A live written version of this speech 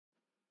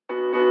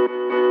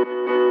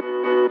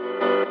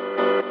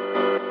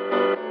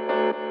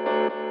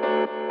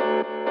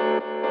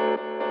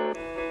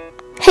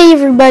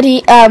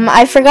everybody.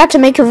 I forgot to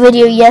make a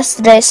video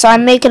yesterday, so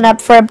I'm making up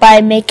for it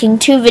by making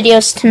 2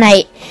 videos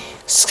tonight.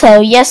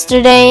 So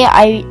yesterday's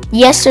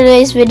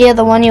video,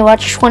 the one you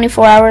watched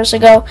 24 hours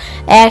ago,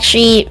 I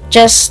actually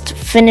just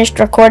finished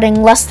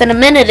recording less than a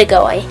minute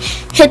ago. I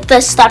hit the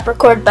stop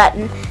record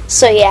button.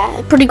 So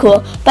yeah, pretty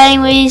cool. But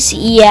anyways,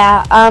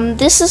 yeah,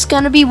 this is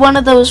gonna be one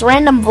of those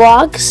random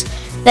vlogs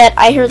that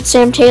I heard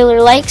Sam Taylor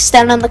likes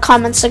down in the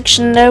comment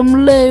section down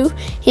below.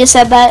 He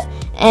said that.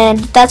 And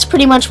that's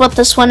pretty much what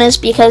this one is,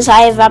 because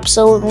I have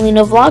absolutely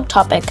no vlog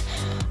topic.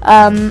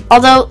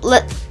 Although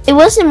it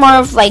wasn't more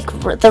of like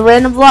the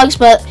random vlogs,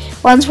 but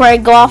ones where I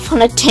go off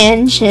on a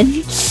tangent.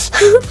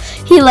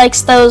 He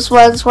likes those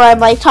ones where I'm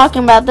like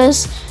talking about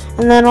this,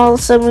 and then all of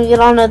a sudden we get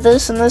on to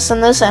this and this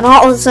and this, and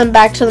all of a sudden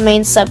back to the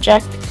main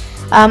subject.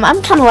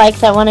 I'm kind of like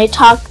that when I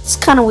talk. It's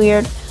kind of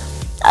weird.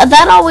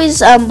 That always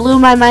blew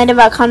my mind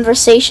about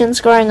conversations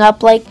growing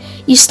up. Like,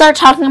 you start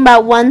talking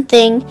about one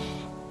thing,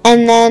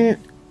 and then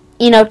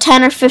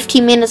 10 or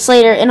 15 minutes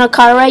later in a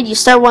car ride, you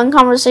start one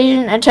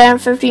conversation, and 10 or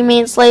 15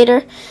 minutes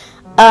later,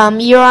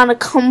 you're on a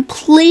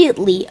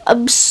completely,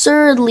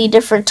 absurdly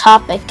different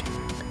topic.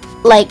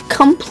 Like,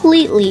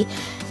 completely.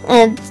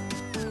 And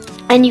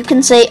you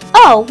can say,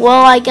 oh,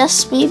 well, I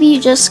guess maybe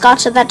you just got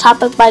to that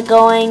topic by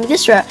going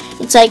this route.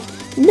 It's like,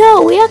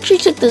 no, we actually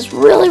took this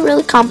really,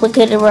 really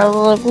complicated route.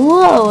 We're like,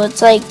 whoa,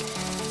 it's like,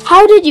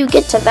 how did you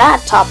get to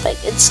that topic?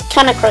 It's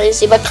kind of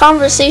crazy, but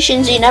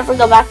conversations, you never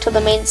go back to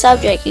the main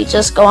subject. You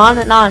just go on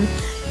and on.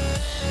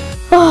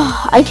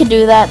 Oh, I could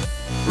do that,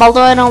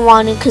 although I don't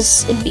want to,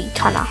 because it'd be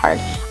kind of hard.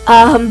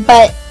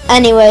 But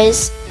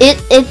anyways,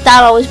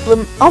 that always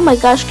blew. Oh my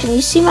gosh, can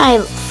you see my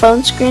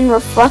phone screen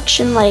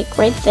reflection, like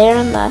right there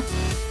in the?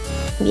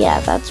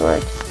 Yeah, that's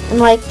where. And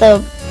like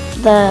the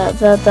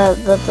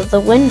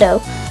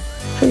window,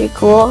 pretty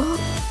cool,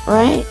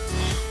 right?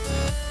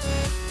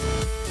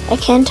 I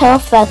can't tell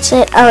if that's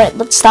it. Alright,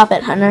 let's stop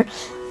it, Hunter.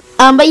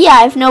 But yeah,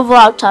 I have no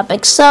vlog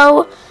topics,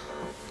 so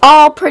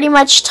I'll pretty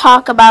much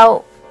talk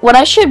about what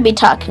I should be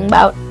talking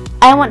about.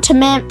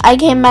 I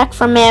came back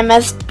from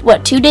Mammoth,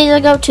 2 days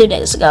ago? 2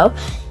 days ago.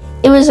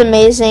 It was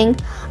amazing.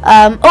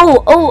 Yeah,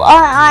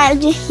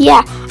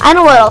 I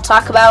know what I'll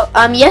talk about.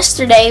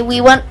 Yesterday,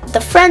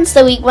 the friends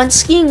that we went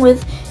skiing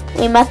with,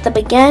 we met them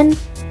again.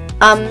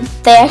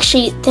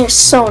 They're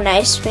so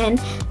nice, man.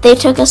 They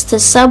took us to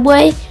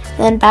Subway,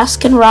 then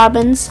Baskin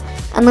Robbins,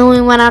 and then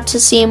we went out to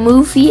see a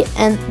movie,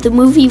 and the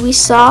movie we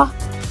saw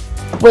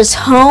was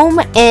Home,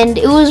 and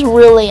it was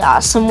really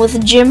awesome,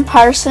 with Jim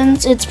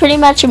Parsons. It's pretty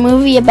much a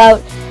movie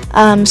about,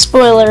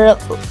 spoiler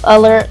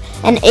alert,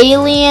 an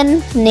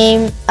alien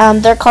named,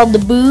 they're called the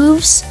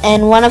Boovs,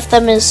 and one of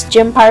them is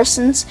Jim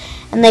Parsons,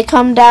 and they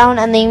come down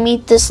and they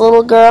meet this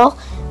little girl,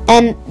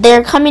 and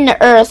they're coming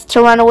to Earth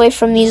to run away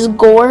from these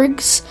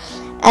Gorgs,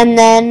 and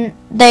then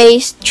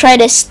they try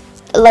to,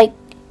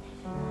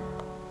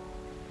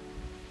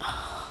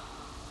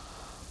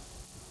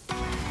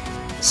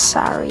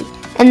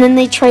 and then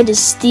they try to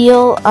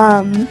steal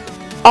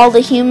all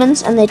the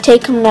humans, and they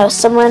take them to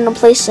some random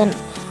place in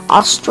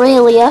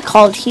Australia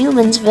called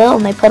Humansville,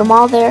 and they put them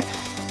all there.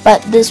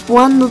 But this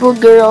one little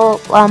girl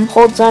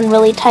holds on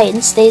really tight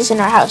and stays in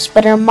her house,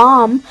 but her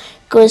mom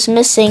goes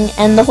missing,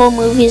 and the whole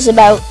movie is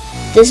about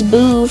this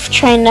Boov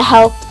trying to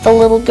help the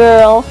little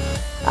girl.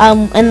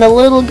 And the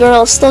little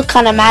girl is still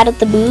kind of mad at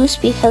the Boovs,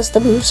 because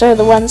the Boovs are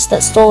the ones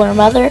that stole her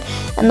mother,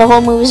 and the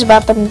whole movie is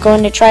about them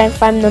going to try and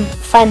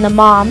find the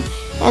mom.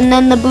 And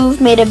then the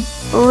Boov made a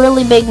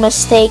really big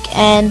mistake,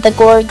 and the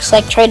Gorgs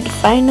tried to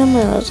find him,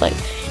 and it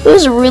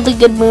was a really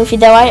good movie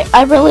though.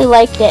 I really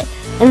liked it,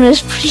 and it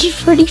was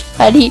pretty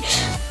funny.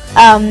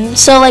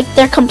 So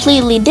they're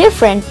completely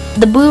different.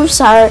 The Boovs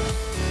are,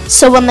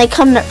 so when they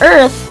come to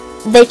Earth,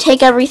 they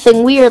take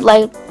everything weird.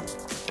 One of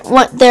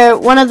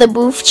the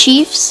Boov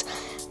chiefs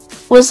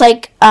was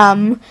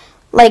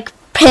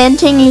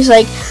panting. He's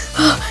like,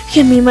 oh,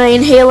 give me my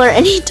inhaler,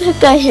 and he took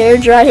a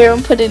hairdryer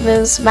and put it in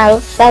his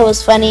mouth. That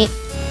was funny.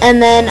 And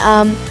then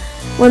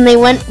when they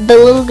went, the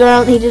little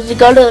girl needed to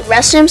go to the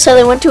restroom, so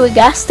they went to a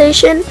gas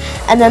station,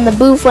 and then the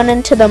Boov went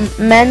into the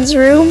men's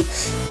room,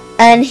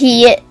 and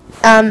he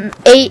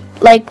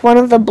ate one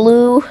of the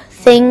blue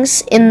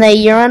things in the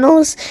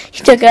urinals.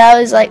 He took it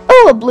out. He's like,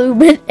 oh, a blue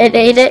bit, and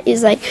ate it.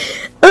 He's like,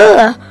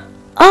 ugh.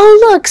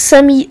 Oh, look,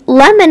 some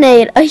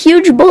lemonade, a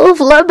huge bowl of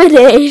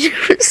lemonade.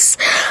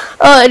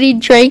 Oh, and he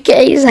drank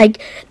it. He's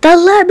like, the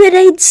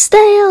lemonade's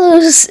stale.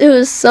 It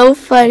was so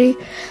funny.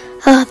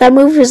 Oh, that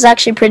movie was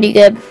actually pretty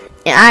good.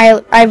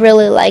 I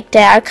really liked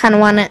it. I kind of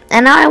want to,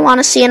 and now I want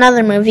to see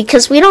another movie,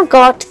 because we don't go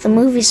out to the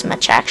movies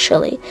much,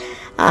 actually.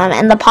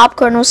 And the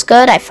popcorn was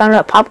good. I found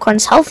out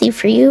popcorn's healthy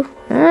for you.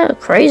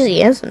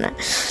 Crazy, isn't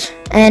it?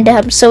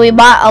 And so we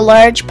bought a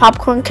large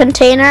popcorn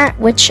container,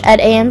 which at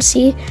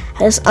AMC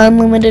has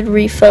unlimited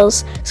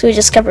refills. So we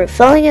just kept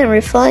refilling and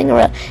refilling.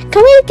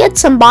 Can we get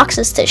some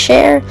boxes to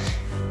share?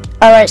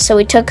 Alright, so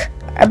we took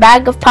a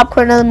bag of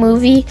popcorn to the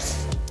movie.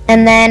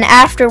 And then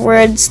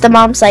afterwards, the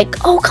mom's like,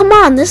 oh, come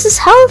on, this is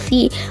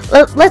healthy.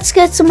 Let's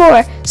get some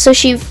more. So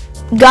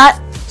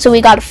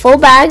we got a full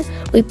bag.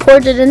 We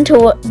poured it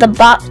into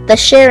the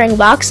sharing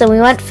box, and we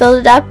went, filled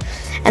it up,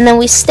 and then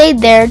we stayed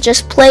there,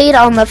 just played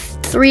on the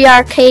 3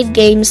 arcade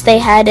games they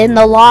had in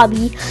the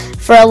lobby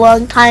for a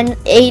long time,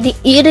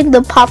 eating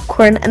the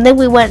popcorn, and then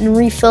we went and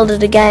refilled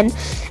it again,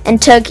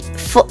 and took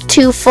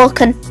 2 full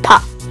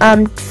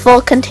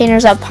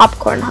containers of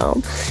popcorn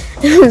home.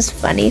 It was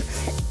funny.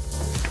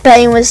 But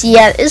anyways,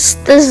 yeah, this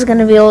is going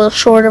to be a little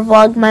shorter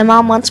vlog. My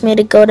mom wants me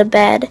to go to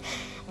bed,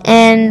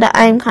 and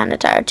I'm kind of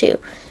tired too.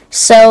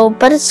 So,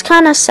 but it's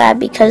kind of sad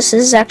because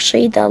this is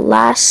actually the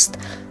last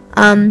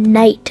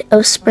night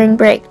of spring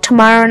break.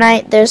 Tomorrow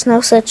night, there's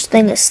no such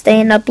thing as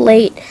staying up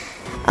late.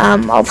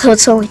 Although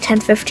it's only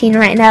 10:15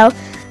 right now,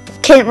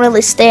 can't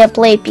really stay up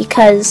late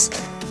because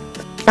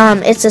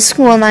it's a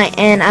school night,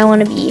 and I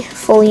want to be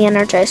fully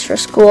energized for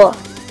school.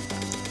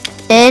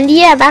 And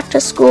yeah, back to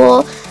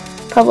school.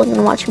 Probably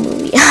gonna watch a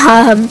movie.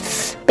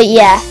 But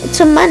yeah, it's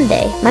a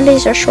Monday.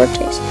 Mondays are short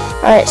days.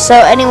 Alright, so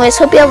anyways,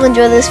 hope you all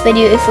enjoyed this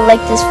video. If you like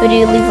this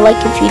video, leave a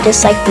like. If you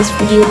dislike this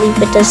video, leave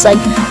a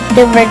dislike.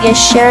 Don't forget to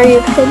share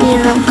your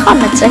opinion in the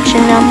comment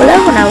section down below,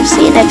 and I will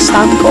see you next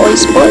time,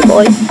 boys.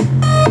 Boy.